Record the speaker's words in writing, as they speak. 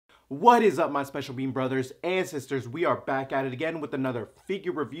What is up, my special bean brothers and sisters? We are back at it again with another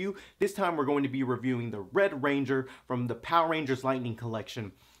figure review. This time we're going to be reviewing the Red Ranger from the Power Rangers Lightning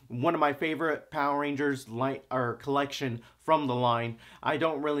Collection. One of my favorite Power Rangers collection from the line. I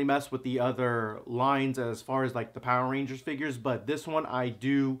don't really mess with the other lines as far as like the Power Rangers figures, but this one I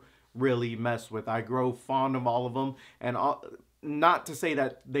do really mess with. I grow fond of all of them, and not to say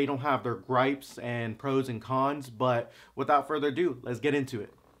that they don't have their gripes and pros and cons, but without further ado, let's get into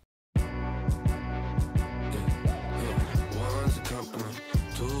it.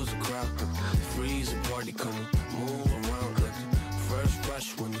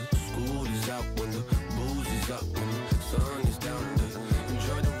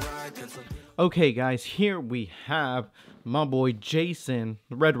 Okay guys, here we have my boy Jason,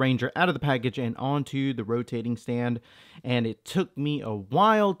 the Red Ranger, out of the package and onto the rotating stand. And it took me a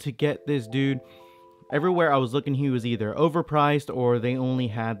while to get this dude. Everywhere I was looking, he was either overpriced or they only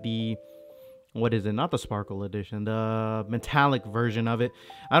had the, what is it, not the Sparkle Edition, the metallic version of it.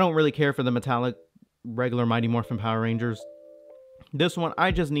 I don't really care for the metallic regular Mighty Morphin Power Rangers. This one,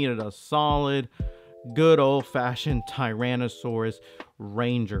 I just needed a solid, good old-fashioned Tyrannosaurus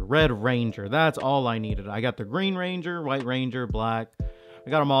Ranger, Red Ranger. That's all I needed. I got the Green Ranger, White Ranger, Black. I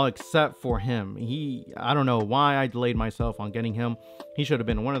got them all except for him. I don't know why I delayed myself on getting him. He should have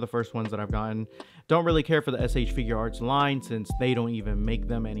been one of the first ones that I've gotten. Don't really care for the SH Figure Arts line since they don't even make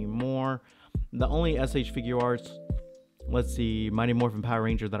them anymore. The only SH Figure Arts, let's see, Mighty Morphin Power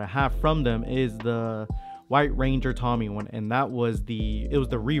Ranger that I have from them is the White Ranger Tommy one, and that was the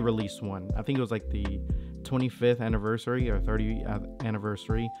re-release one. I think it was like the 25th anniversary or 30th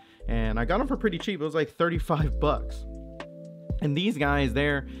anniversary, and I got them for pretty cheap. It was like 35 bucks. And these guys,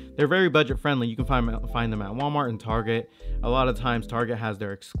 they're very budget friendly. You can find them at Walmart and Target. A lot of times Target has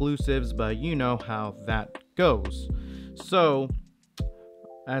their exclusives, but you know how that goes. So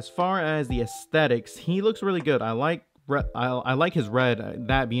as far as the aesthetics, he looks really good. I like his red,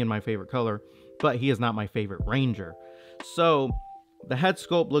 that being my favorite color, but he is not my favorite Ranger. So the head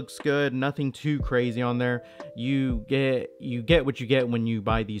sculpt looks good, nothing too crazy on there. You get what you get when you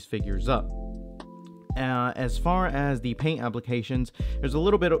buy these figures up. As far as the paint applications, there's a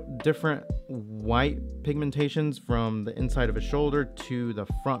little bit of different white pigmentations from the inside of his shoulder to the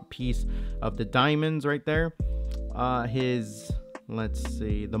front piece of the diamonds right there. Let's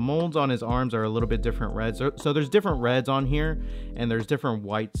see, the molds on his arms are a little bit different reds. So there's different reds on here and there's different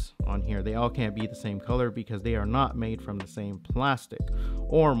whites on here. They all can't be the same color because they are not made from the same plastic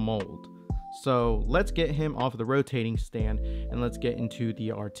or mold. So let's get him off of the rotating stand and let's get into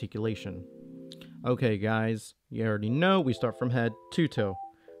the articulation. Okay guys, you already know we start from head to toe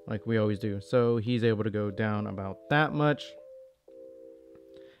like we always do. So he's able to go down about that much,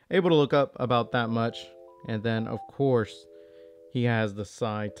 able to look up about that much, and then of course he has the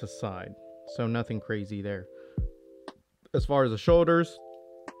side to side, so nothing crazy there. As far as the shoulders,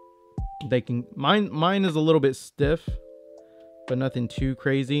 mine is a little bit stiff, but nothing too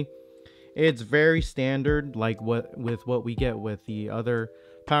crazy. It's very standard, like what we get with the other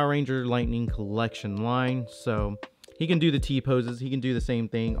Power Ranger Lightning Collection line. So he can do the T poses. He can do the same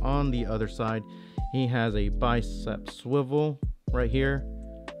thing on the other side. He has a bicep swivel right here.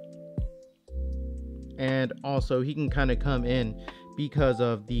 And also he can kind of come in because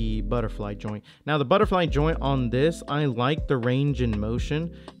of the butterfly joint. Now the butterfly joint on this, I like the range in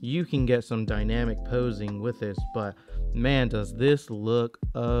motion. You can get some dynamic posing with this, but man, does this look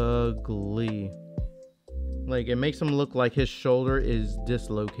ugly. Like, it makes him look like his shoulder is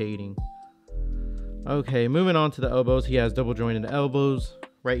dislocating. Okay, moving on to the elbows. He has double jointed elbows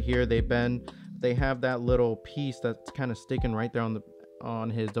right here. They bend. They have that little piece that's kind of sticking right there on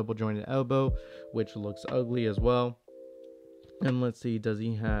his double jointed elbow, which looks ugly as well. And let's see, does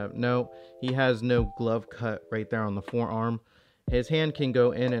he have, no, he has no glove cut right there on the forearm. His hand can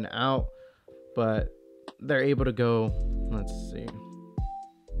go in and out, but they're able to go, let's see,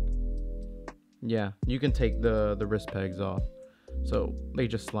 yeah, you can take the wrist pegs off, so they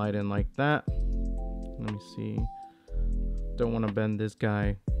just slide in like that. Let me see, don't want to bend this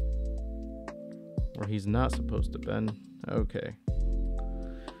guy where he's not supposed to bend. Okay,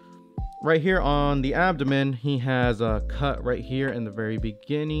 right here on the abdomen, he has a cut right here in the very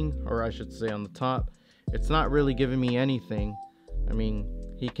beginning, or I should say on the top. It's not really giving me anything. I mean,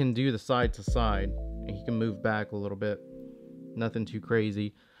 he can do the side to side and he can move back a little bit, nothing too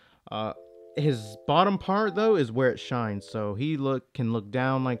crazy. His bottom part though is where it shines, so he can look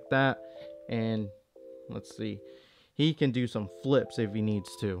down like that, and let's see, he can do some flips if he needs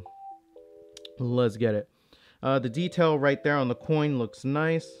to. Let's get it. The detail right there on the coin looks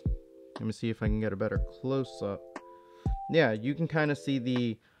nice. Let me see if I can get a better close-up. Yeah, you can kind of see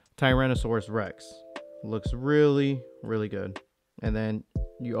the Tyrannosaurus Rex. Looks really, really good. And then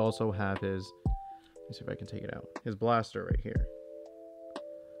you also have his, let's see if I can take it out, his blaster right here,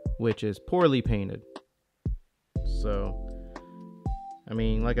 which is poorly painted. So, I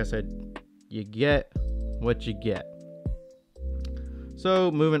mean, like I said, you get what you get.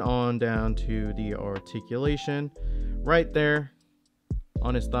 So, moving on down to the articulation. Right there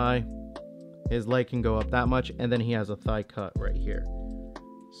on his thigh, his leg can go up that much, and then he has a thigh cut right here.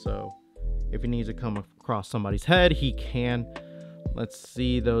 So, if he needs to come across somebody's head, he can. Let's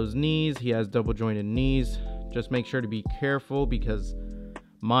see those knees. He has double jointed knees. Just make sure to be careful because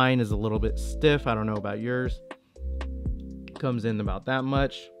mine is a little bit stiff. I don't know about yours. Comes in about that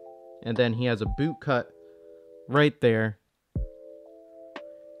much. And then he has a boot cut right there.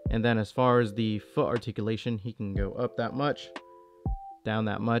 And then as far as the foot articulation, he can go up that much, down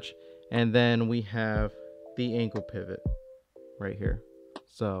that much. And then we have the ankle pivot right here.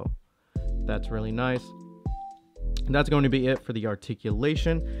 So that's really nice. That's going to be it for the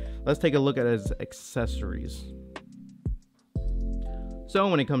articulation. Let's take a look at his accessories. So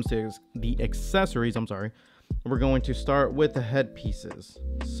when it comes to the accessories, we're going to start with the headpieces.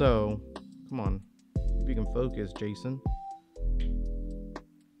 So, come on, if you can focus, Jason.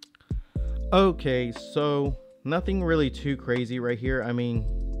 Okay, so nothing really too crazy right here. I mean,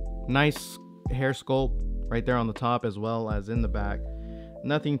 nice hair sculpt right there on the top as well as in the back.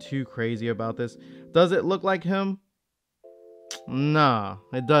 Nothing too crazy about this. Does it look like him? Nah,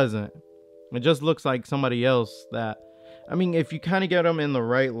 it doesn't. It just looks like somebody else that, I mean, if you kind of get him in the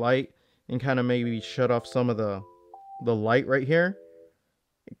right light and kind of maybe shut off some of the light right here,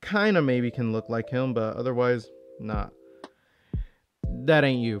 it kind of maybe can look like him, but otherwise, not. That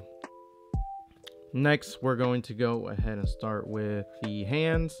ain't you. Next, we're going to go ahead and start with the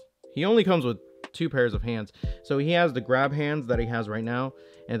hands. He only comes with 2 pairs of hands. So he has the grab hands that he has right now,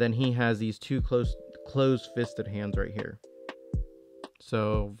 and then he has these 2 closed-fisted hands right here.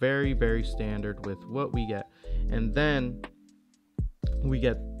 So very, very standard with what we get. And then we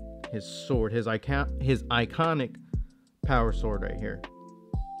get his sword, his iconic power sword right here.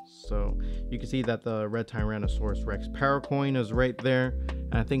 So you can see that the red Tyrannosaurus Rex power coin is right there.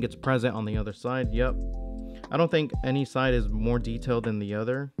 And I think it's present on the other side. Yep. I don't think any side is more detailed than the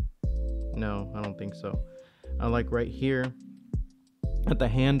other. No, I don't think so. I like right here at the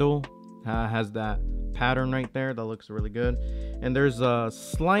handle, has that pattern right there that looks really good. And there's a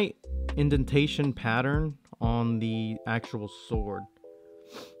slight indentation pattern on the actual sword.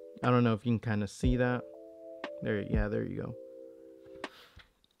 I don't know if you can kind of see that. There, yeah, there you go.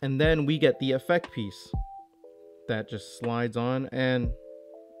 And then we get the effect piece that just slides on, and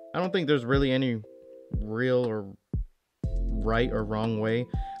I don't think there's really any real or right or wrong way.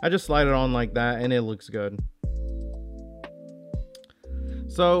 I just slide it on like that and it looks good.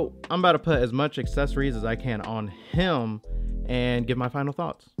 So I'm about to put as much accessories as I can on him and give my final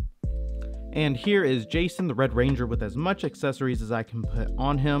thoughts. And here is Jason the Red Ranger with as much accessories as I can put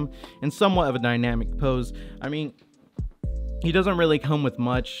on him in somewhat of a dynamic pose. I mean, he doesn't really come with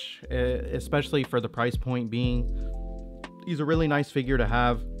much, especially for the price point being. He's a really nice figure to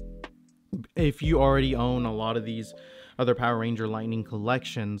have if you already own a lot of these other Power Ranger Lightning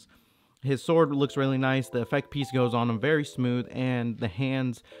collections. His sword looks really nice. The effect piece goes on him very smooth, and the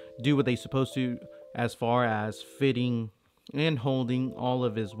hands do what they're supposed to as far as fitting and holding all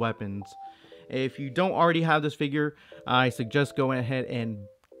of his weapons. If you don't already have this figure, I suggest going ahead and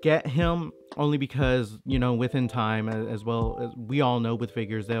get him, only because, you know, within time, as well as we all know with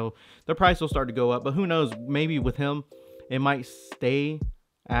figures, the price will start to go up. But who knows, maybe with him it might stay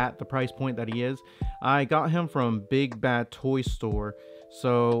at the price point that he is. I got him from Big Bad Toy Store,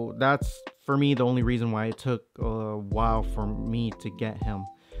 so that's for me the only reason why it took a while for me to get him.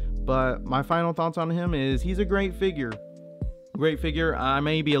 But my final thoughts on him is he's a great figure. Great figure. I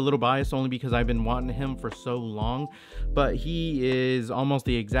may be a little biased only because I've been wanting him for so long, but he is almost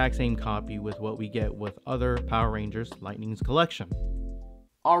the exact same copy with what we get with other Power Rangers Lightning's collection.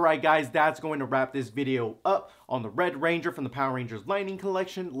 Alright guys, that's going to wrap this video up on the Red Ranger from the Power Rangers Lightning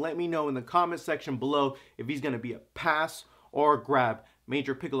collection. Let me know in the comment section below if he's going to be a pass or a grab.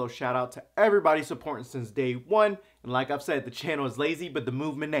 Major Piccolo shout out to everybody supporting since day one. And like I've said, the channel is lazy, but the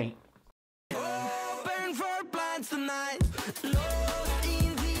movement ain't. Open for plans tonight.